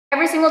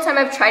Every single time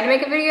I've tried to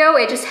make a video,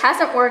 it just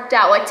hasn't worked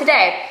out. Like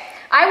today,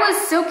 I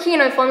was so keen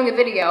on filming a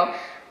video,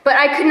 but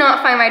I could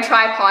not find my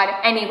tripod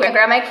anywhere. I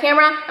grabbed my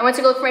camera, I went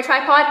to go look for my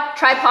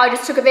tripod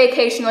just took a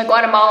vacation like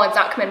Guatemala, it's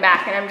not coming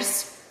back, and I'm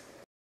just...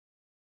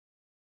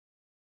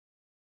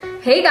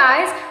 Hey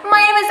guys,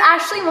 my name is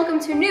Ashley and welcome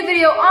to a new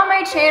video on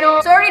my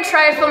channel. So I already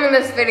tried filming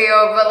this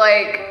video, but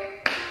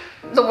like,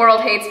 the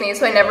world hates me,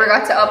 so I never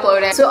got to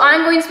upload it. So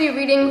I'm going to be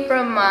reading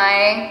from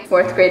my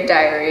 4th grade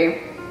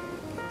diary.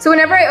 So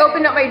whenever I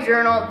opened up my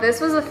journal, this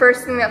was the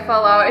first thing that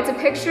fell out. It's a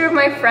picture of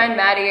my friend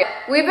Maddie.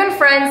 We've been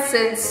friends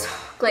since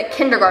like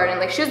kindergarten.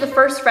 Like she was the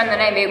first friend that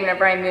I made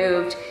whenever I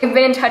moved. We've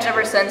been in touch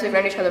ever since. We've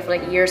known each other for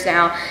like years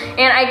now.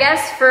 And I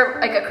guess for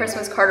like a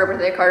Christmas card or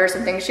birthday card or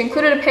something, she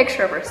included a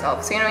picture of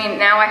herself. So you know what I mean?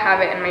 Now I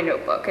have it in my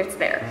notebook, it's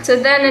there. So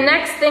then the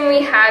next thing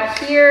we have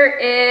here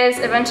is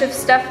a bunch of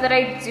stuff that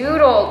I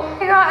doodled. Oh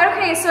my god,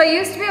 okay, so I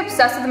used to be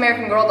obsessed with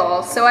American Girl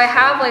dolls. So I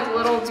have like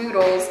little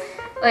doodles,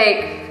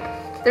 like,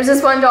 there's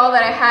this one doll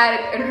that I had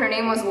and her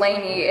name was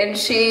Lainey, and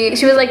she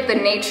was like the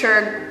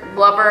nature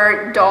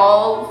lover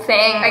doll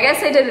thing. I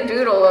guess I did a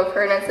doodle of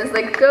her and it says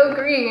like go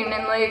green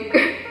and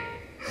like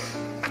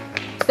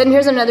then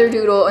here's another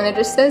doodle and it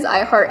just says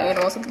I heart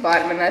animals at the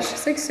bottom, and that's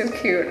just like so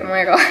cute. Oh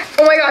my god.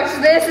 Oh my gosh,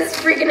 this is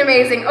freaking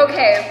amazing.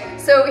 Okay,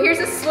 so here's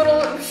this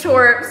little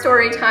short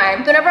story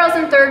time. So whenever I was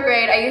in 3rd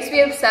grade, I used to be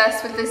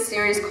obsessed with this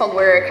series called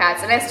Warrior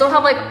Cats, and I still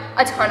have like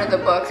a ton of the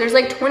books. There's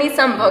like 20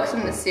 some books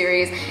in this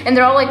series, and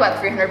they're all like about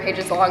 300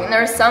 pages long, and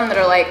there are some that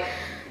are like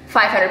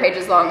 500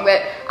 pages long,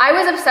 but I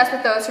was obsessed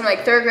with those from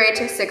like 3rd grade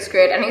to 6th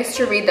grade, and I used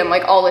to read them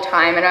like all the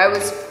time, and I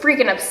was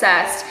freaking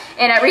obsessed.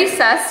 And at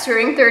recess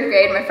during 3rd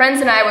grade, my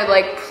friends and I would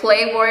like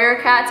play Warrior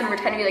Cats and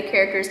pretend to be like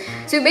characters.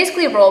 So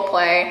basically role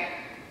play.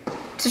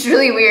 It's just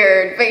really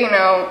weird, but you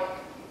know,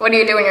 what do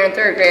you do when you're in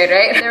 3rd grade,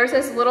 right? There was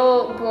this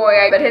little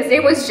boy, but his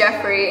name was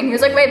Jeffrey, and he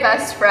was like my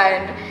best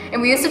friend,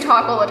 and we used to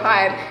talk all the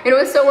time. And it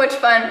was so much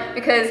fun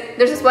because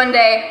there's this one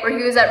day where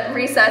he was at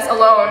recess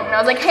alone, and I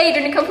was like, hey,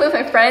 didn't you come play with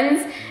my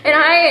friends?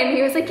 And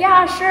he was like,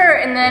 yeah, sure.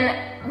 And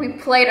then we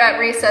played at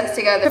recess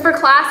together. So for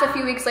class, a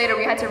few weeks later,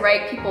 we had to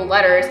write people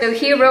letters. So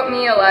he wrote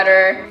me a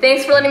letter.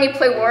 Thanks for letting me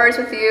play wars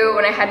with you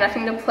when I had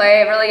nothing to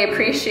play. I really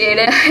appreciate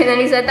it. And then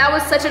he said, that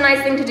was such a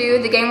nice thing to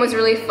do. The game was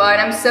really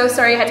fun. I'm so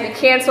sorry it had to be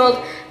canceled,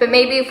 but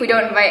maybe if we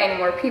don't invite any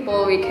more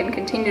people, we can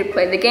continue to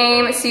play the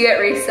game. See you at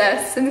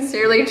recess.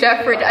 Sincerely,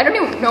 Jeffrey. I don't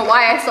even know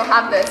why I still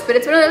have this, but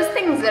it's one of those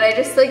things that I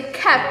just like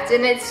kept,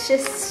 and it's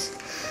just,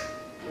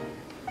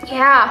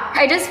 yeah.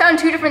 I just found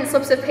 2 different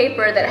slips of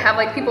paper that have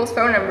like people's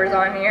phone numbers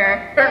on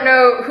here. I don't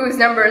know whose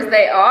numbers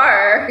they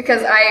are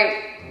because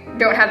I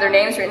don't have their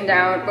names written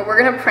down, but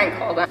we're gonna prank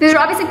call them. These are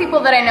obviously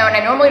people that I know, and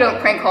I normally don't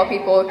prank call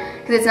people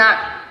because it's not,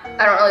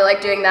 I don't really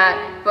like doing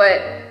that,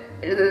 but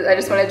I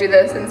just wanna do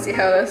this and see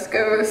how this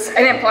goes. I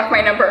didn't block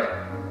my number.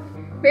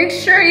 Make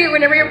sure you,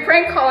 whenever you're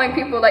prank calling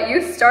people, that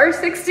you star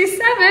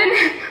 67.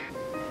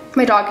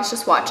 My dog is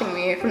just watching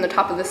me from the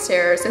top of the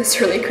stairs.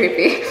 It's really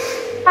creepy.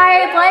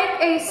 I'd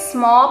like a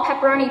small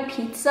pepperoni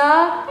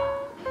pizza.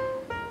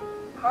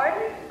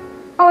 Pardon?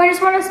 Oh, I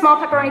just want a small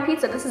pepperoni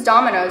pizza. This is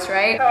Domino's,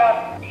 right?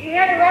 Do you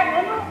have the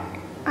right number?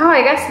 Oh,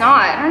 I guess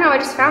not. I don't know, I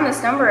just found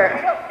this number.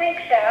 I don't think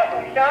so.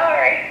 I'm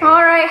sorry.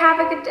 All right, have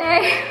a good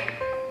day.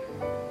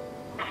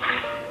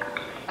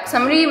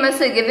 Somebody must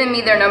have given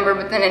me their number,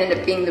 but then it ended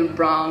up being the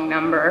wrong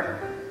number.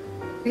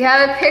 We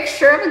have a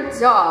picture of a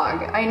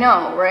dog. I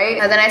know, right?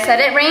 And then I said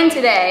it rained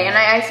today, and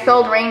I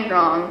spelled rain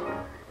wrong.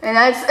 And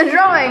that's a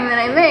drawing that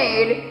I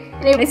made.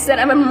 And I said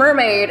I'm a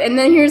mermaid, and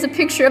then here's a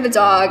picture of a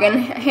dog, and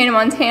Hannah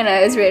Montana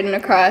is written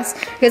across,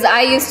 because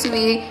I used to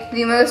be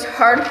the most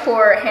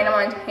hardcore Hannah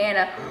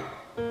Montana.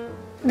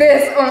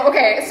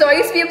 Okay, so I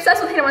used to be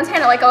obsessed with Hannah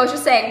Montana, like I was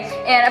just saying,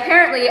 and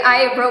apparently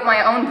I wrote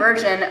my own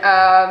version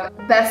of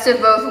Best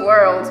of Both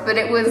Worlds, but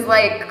it was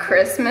like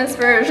Christmas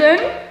version.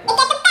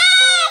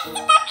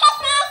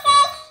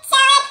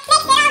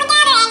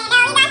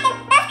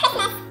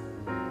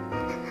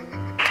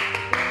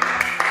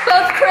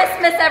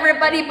 Christmas,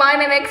 everybody, buy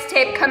my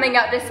mixtape coming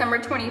out December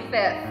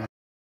 25th.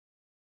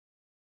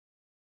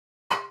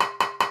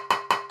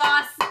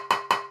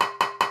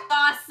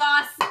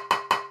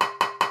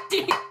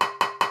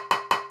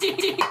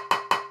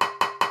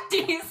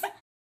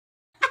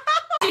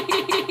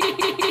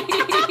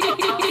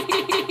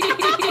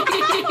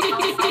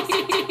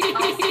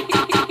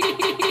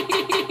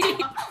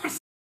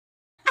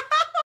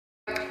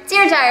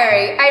 Dear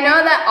Diary, I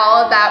know that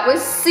all of that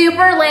was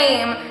super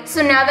lame,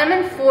 so now that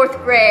I'm in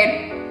 4th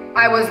grade,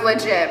 I was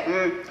legit.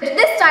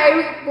 This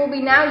diary will be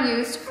now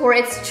used for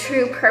its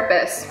true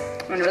purpose.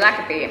 I wonder what that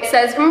could be. It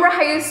says, remember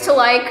how I used to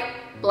like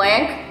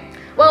blank?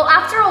 Well,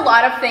 after a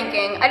lot of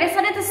thinking, I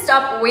decided to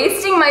stop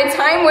wasting my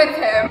time with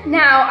him.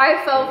 Now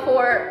I fell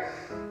for,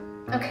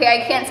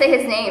 okay, I can't say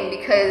his name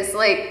because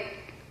like,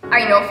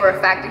 I know for a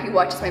fact that he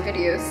watches my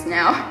videos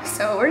now,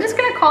 so we're just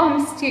gonna call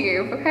him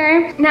Steve,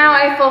 okay? Now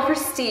I fell for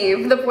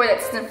Steve, the boy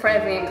that sits in front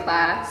of me in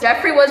class.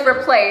 Jeffrey was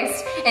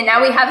replaced, and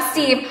now we have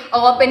Steve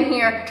all up in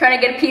here trying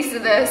to get a piece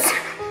of this.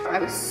 I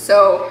was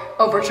so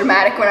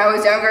overdramatic when I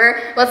was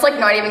younger. Let's like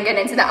not even get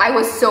into that. I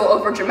was so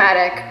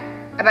overdramatic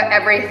about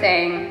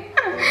everything.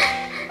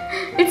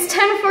 It's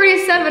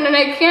 10:47 and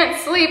I can't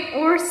sleep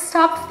or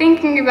stop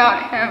thinking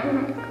about him. Oh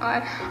my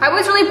God. I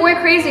was really boy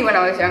crazy when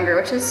I was younger,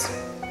 which is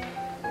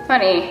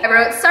funny. I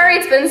wrote, sorry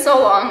it's been so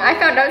long. I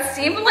found out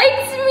Steve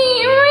likes me.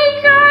 Oh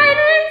my God,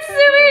 I'm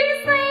so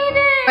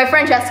excited. My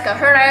friend Jessica,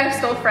 her and I are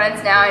still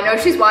friends now. I know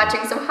she's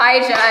watching, so hi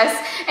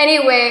Jess.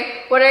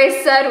 Anyway, what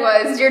I said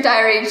was, dear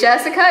diary,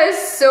 Jessica is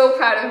so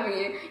proud of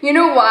me. You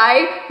know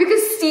why? Because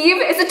Steve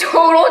is a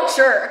total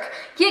jerk.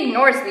 He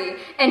ignores me,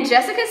 and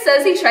Jessica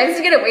says he tries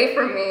to get away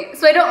from me,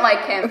 so I don't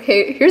like him.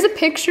 Okay, here's a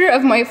picture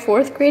of my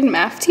 4th grade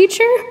math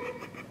teacher.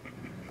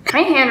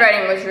 My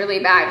handwriting was really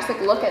bad. Just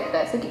like look at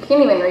this, like you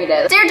can't even read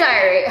it. Dear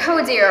diary,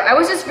 oh dear, I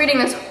was just reading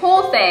this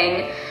whole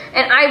thing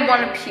and I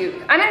want to puke.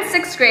 I'm in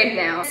 6th grade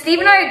now. Steve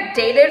and I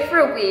dated for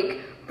a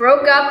week,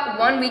 broke up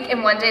 1 week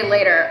and 1 day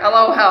later,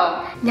 LOL.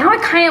 Now I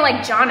kind of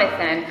like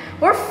Jonathan.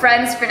 We're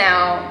friends for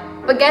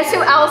now, but guess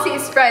who else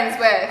he's friends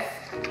with?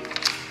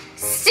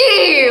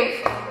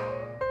 Steve!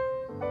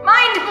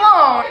 Mind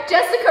blown!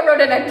 Jessica wrote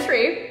an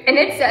entry and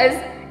it says,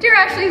 dear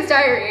Ashley's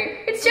diary,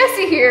 it's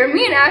Jessie here.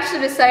 Me and Ashley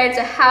decided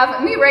to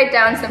have me write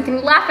down something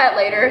to laugh at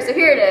later, so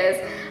here it is.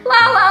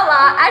 La la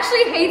la,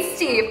 Ashley hates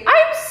Steve.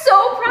 I'm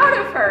so proud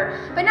of her.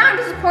 But now I'm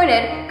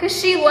disappointed because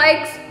she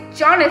likes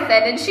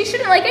Jonathan and she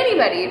shouldn't like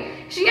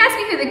anybody. She asked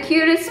me who the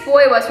cutest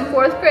boy was from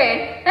 4th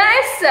grade and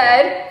I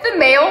said, the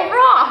male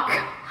rock.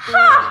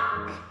 Ha!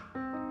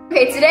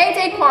 Okay, today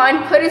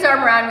Daquan put his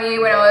arm around me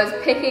when I was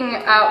picking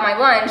out my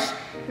lunch.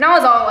 And I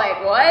was all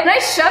like, what? And I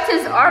shoved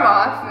his arm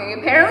off me.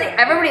 Apparently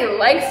everybody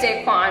likes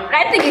Daquan, but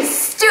I think he's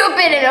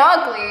stupid and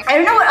ugly. I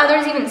don't know what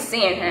others even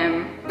see in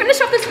him. To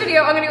finish off this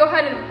video, I'm gonna go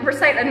ahead and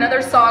recite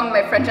another song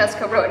my friend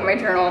Jessica wrote in my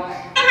journal.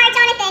 I heart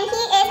Jonathan,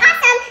 he is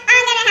awesome.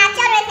 I'm gonna have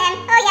children with him.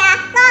 Oh yeah,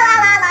 la la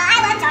la la, I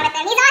love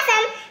Jonathan, he's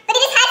awesome. But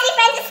he just has to be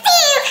friends with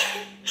Steve.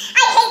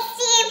 I hate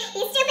Steve,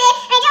 he's stupid,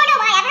 and I don't know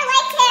why I ever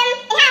liked him.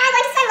 And how am I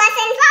going to swim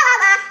lessons, la la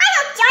la. I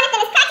hope Jonathan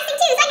is practicing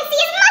too so I can see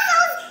his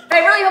muscles. I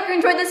really hope you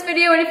enjoyed this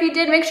video, and if you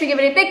did, make sure you give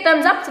it a big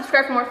thumbs up,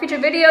 subscribe for more future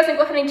videos, and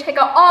go ahead and check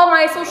out all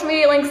my social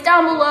media links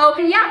down below.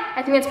 And yeah,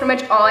 I think that's pretty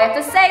much all I have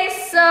to say,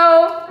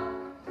 so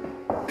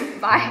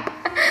bye.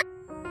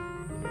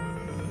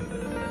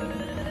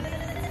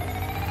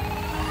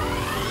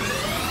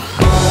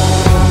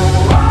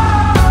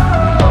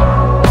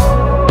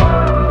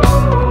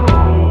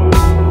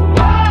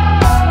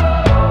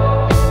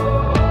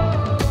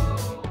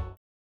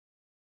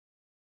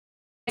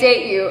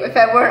 Date you if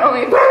I weren't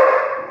only.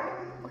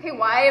 Okay,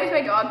 why is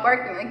my dog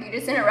barking? Like, you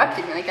just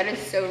interrupted me. Like, that is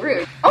so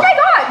rude. Oh my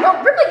God,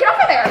 no, Ripley, get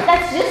off of there.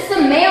 That's just the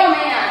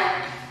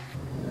mailman.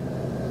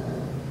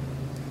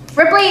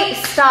 Ripley,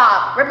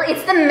 stop. Ripley,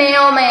 it's the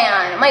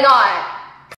mailman. Oh my God.